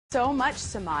So much,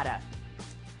 Samada.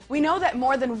 We know that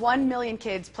more than 1 million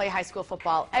kids play high school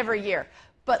football every year,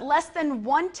 but less than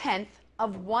 1/10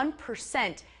 of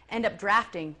 1% end up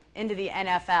getting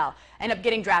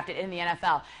drafted in the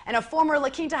NFL. And a former La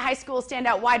Quinta High School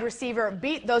standout wide receiver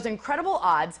beat those incredible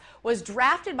odds, was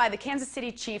drafted by the Kansas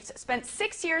City Chiefs, spent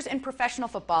 6 years in professional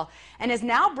football, and has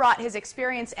now brought his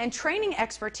experience and training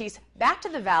expertise back to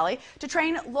the Valley to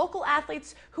train local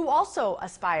athletes who also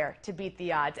aspire to beat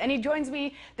the odds. And he joins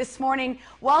me this morning.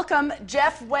 Welcome,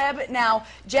 Jeff Webb. Now,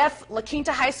 Jeff, La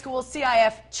Quinta High School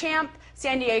CIF champ,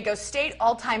 San Diego State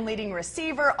all-time leading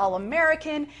receiver,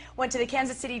 All-American, went to the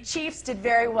Kansas City Chiefs, did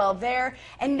very well there,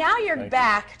 and now you're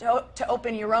back to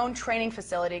open your own training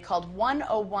facility called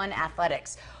 101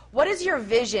 Athletics. What is your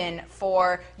vision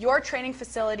for your training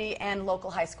facility and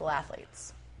local high school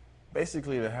athletes?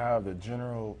 Basically to have the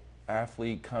general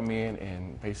athlete come in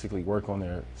and basically work on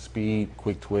their speed,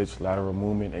 quick twitch, lateral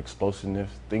movement, explosiveness,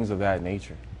 things of that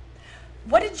nature.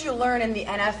 What did you learn in the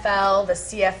NFL, the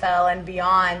CFL, and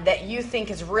beyond that you think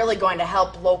is really going to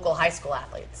help local high school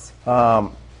athletes?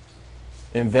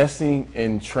 Investing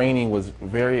in training was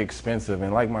very expensive,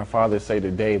 and like my father said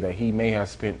today, that he may have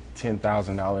spent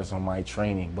 $10,000 on my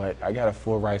training, but I got a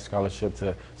full ride scholarship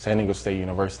to San Diego State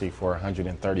University for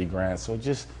 130 grand, so it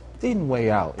just didn't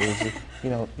weigh out. It was just,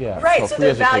 yeah. Right, so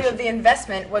the value of the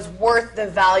investment was worth the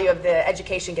value of the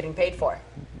education getting paid for.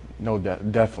 No,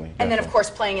 definitely. And then, of course,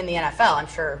 playing in the NFL, I'm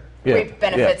sure, reap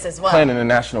benefits as well. Playing in the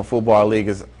National Football League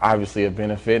is obviously a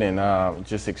benefit, and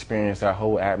just experience that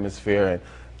whole atmosphere, and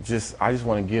I just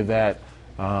want to give that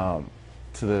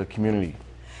to the community.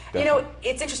 Definitely. You know,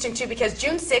 it's interesting, too, because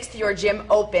June 6th, your gym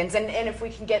opens, and if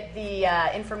we can get the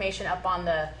information up on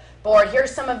the board, here's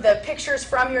some of the pictures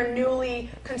from your newly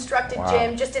constructed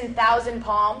gym, just in Thousand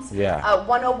Palms. Yeah.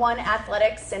 101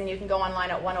 Athletics, and you can go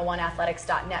online at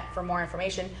 101athletics.net for more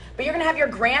information. But you're going to have your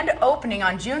grand opening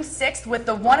on June 6th with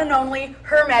the one and only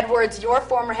Herm Edwards, your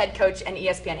former head coach and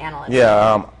ESPN analyst.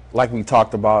 Yeah, like we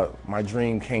talked about, my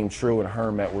dream came true, and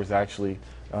Herm Edwards actually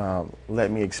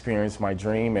let me experience my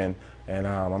dream, and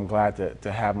I'm glad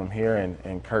to have him here,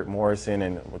 and Kurt Morrison,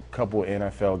 and a couple of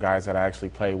NFL guys that I actually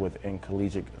play with in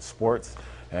collegiate sports,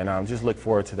 and just look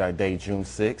forward to that day, June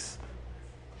 6th.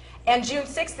 And June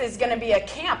 6th is going to be a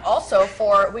camp also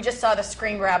for, we just saw the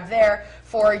screen grab there,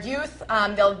 for youth.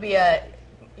 There'll be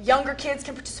younger kids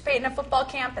can participate in a football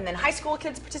camp, and then high school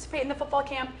kids participate in the football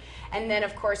camp, and then,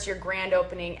 of course, your grand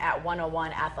opening at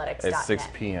 101athletics.net. At 6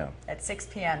 p.m. At 6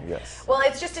 p.m. Yes. Well,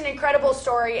 it's just an incredible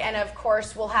story, and, of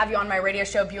course, we'll have you on my radio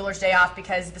show, Bueller's Day Off,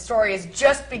 because the story is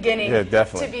just beginning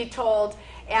to be told,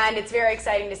 and it's very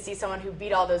exciting to see someone who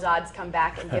beat all those odds come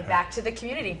back and give back to the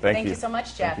community. Thank you so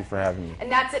much, Jeff. Thank you for having me.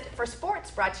 And that's it for sports,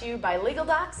 brought to you by Legal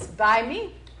Docs, by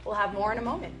me. We'll have more in a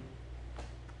moment.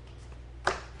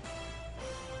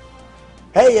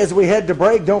 Hey, as we head to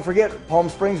break, don't forget Palm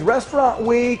Springs Restaurant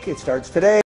Week. It starts today.